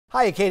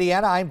Hi,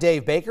 Acadiana. I'm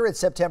Dave Baker. It's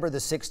September the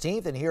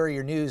 16th, and here are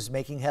your news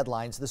making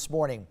headlines this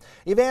morning.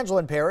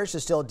 Evangeline Parish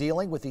is still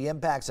dealing with the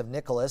impacts of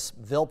Nicholas.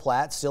 Ville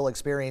Platte still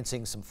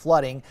experiencing some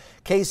flooding.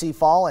 Casey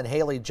Fall and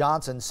Haley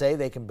Johnson say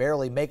they can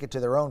barely make it to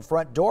their own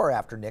front door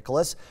after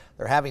Nicholas.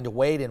 They're having to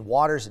wade in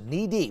waters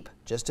knee deep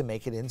just to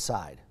make it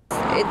inside.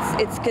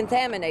 It's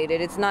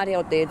contaminated. It's not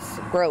healthy. It's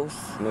gross.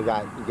 And they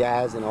got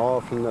gas and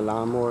oil from the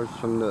lawnmowers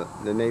from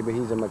the neighbor.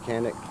 He's a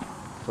mechanic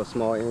for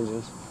small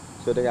engines.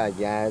 So they got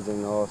gas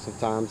and all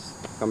sometimes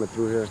coming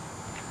through here.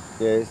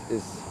 Yeah,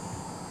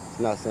 it's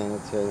not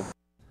sanitary.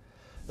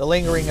 The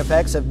lingering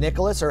effects of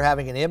Nicholas are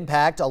having an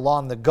impact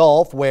along the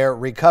Gulf, where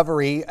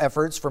recovery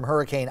efforts from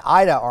Hurricane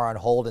Ida are on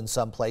hold in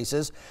some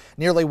places.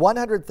 Nearly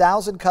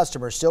 100,000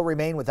 customers still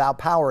remain without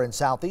power in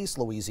southeast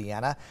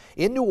Louisiana.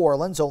 In New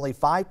Orleans, only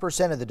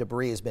 5% of the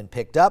debris has been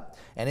picked up.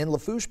 And in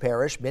Lafourche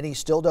Parish, many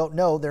still don't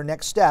know their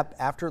next step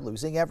after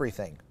losing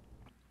everything.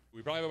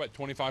 We probably have about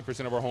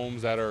 25% of our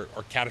homes that are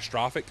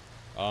catastrophic.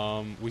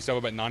 We still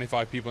have about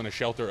 95 people in a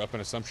shelter up in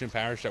Assumption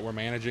Parish that we're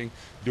managing,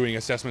 doing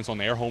assessments on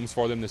their homes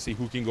for them to see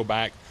who can go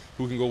back,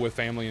 who can go with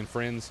family and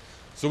friends.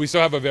 So we still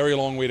have a very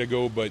long way to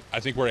go, but I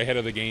think we're ahead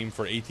of the game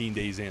for 18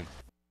 days in.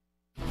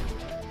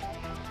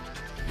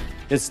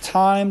 It's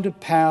time to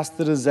pass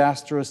the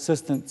disaster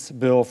assistance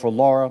bill for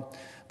Laura,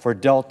 for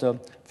Delta,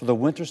 for the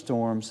winter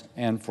storms,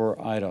 and for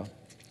Ida.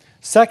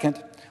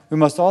 Second, we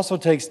must also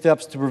take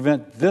steps to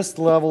prevent this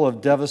level of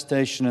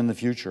devastation in the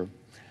future.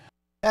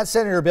 That's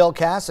Senator Bill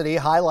Cassidy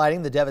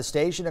highlighting the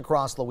devastation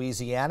across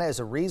Louisiana as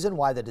a reason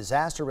why the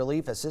disaster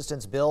relief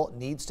assistance bill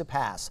needs to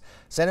pass.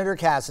 Senator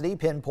Cassidy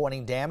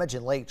pinpointing damage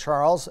in Lake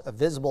Charles,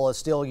 visible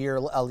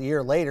a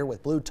year later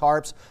with blue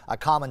tarps a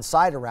common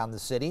sight around the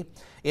city.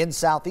 In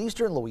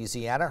southeastern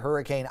Louisiana,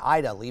 Hurricane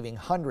Ida leaving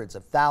hundreds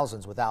of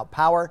thousands without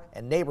power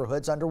and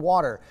neighborhoods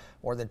underwater.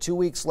 More than 2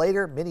 weeks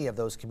later, many of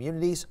those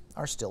communities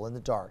are still in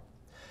the dark.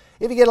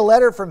 If you get a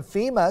letter from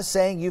FEMA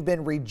saying you've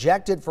been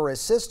rejected for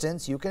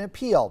assistance, you can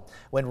appeal.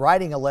 When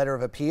writing a letter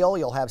of appeal,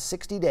 you'll have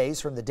 60 days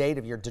from the date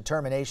of your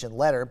determination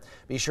letter.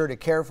 Be sure to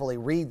carefully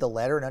read the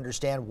letter and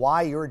understand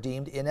why you're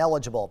deemed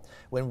ineligible.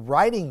 When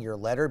writing your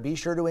letter, be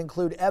sure to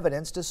include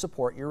evidence to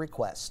support your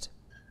request.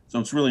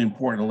 So it's really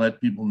important to let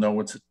people know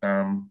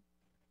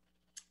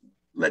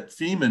let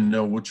FEMA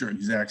know what your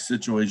exact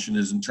situation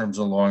is in terms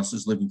of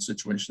losses, living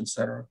situation, et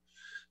cetera.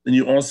 Then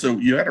you got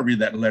to read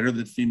that letter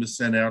that FEMA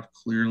sent out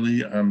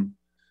clearly.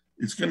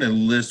 It's going to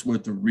list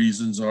what the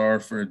reasons are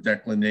for a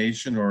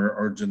declination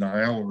or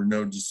denial or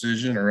no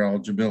decision or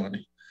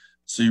eligibility.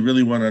 So you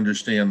really want to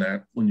understand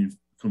that when you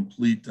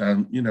complete,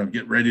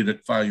 get ready to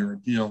file your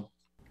appeal.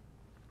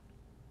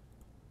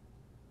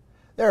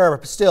 There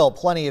are still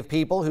plenty of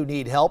people who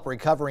need help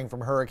recovering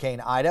from Hurricane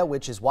Ida,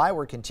 which is why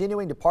we're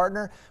continuing to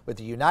partner with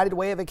the United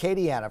Way of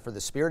Acadiana for the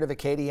Spirit of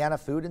Acadiana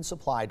Food and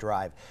Supply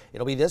Drive.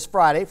 It'll be this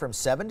Friday from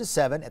 7 to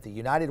 7 at the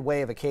United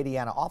Way of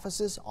Acadiana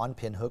offices on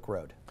Pinhook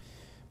Road.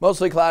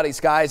 Mostly cloudy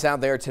skies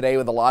out there today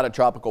with a lot of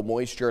tropical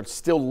moisture. It's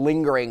still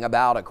lingering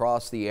about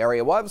across the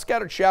area. We'll have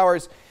scattered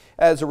showers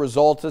as a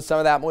result of some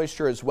of that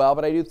moisture as well,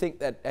 but I do think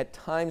that at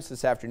times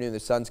this afternoon the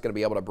sun's going to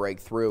be able to break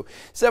through.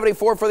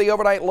 74 for the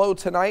overnight low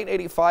tonight,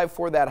 85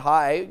 for that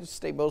high.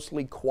 Stay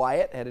mostly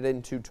quiet headed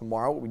into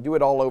tomorrow. We do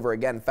it all over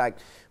again. In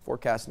fact,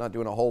 forecast not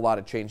doing a whole lot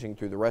of changing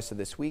through the rest of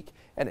this week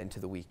and into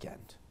the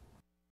weekend.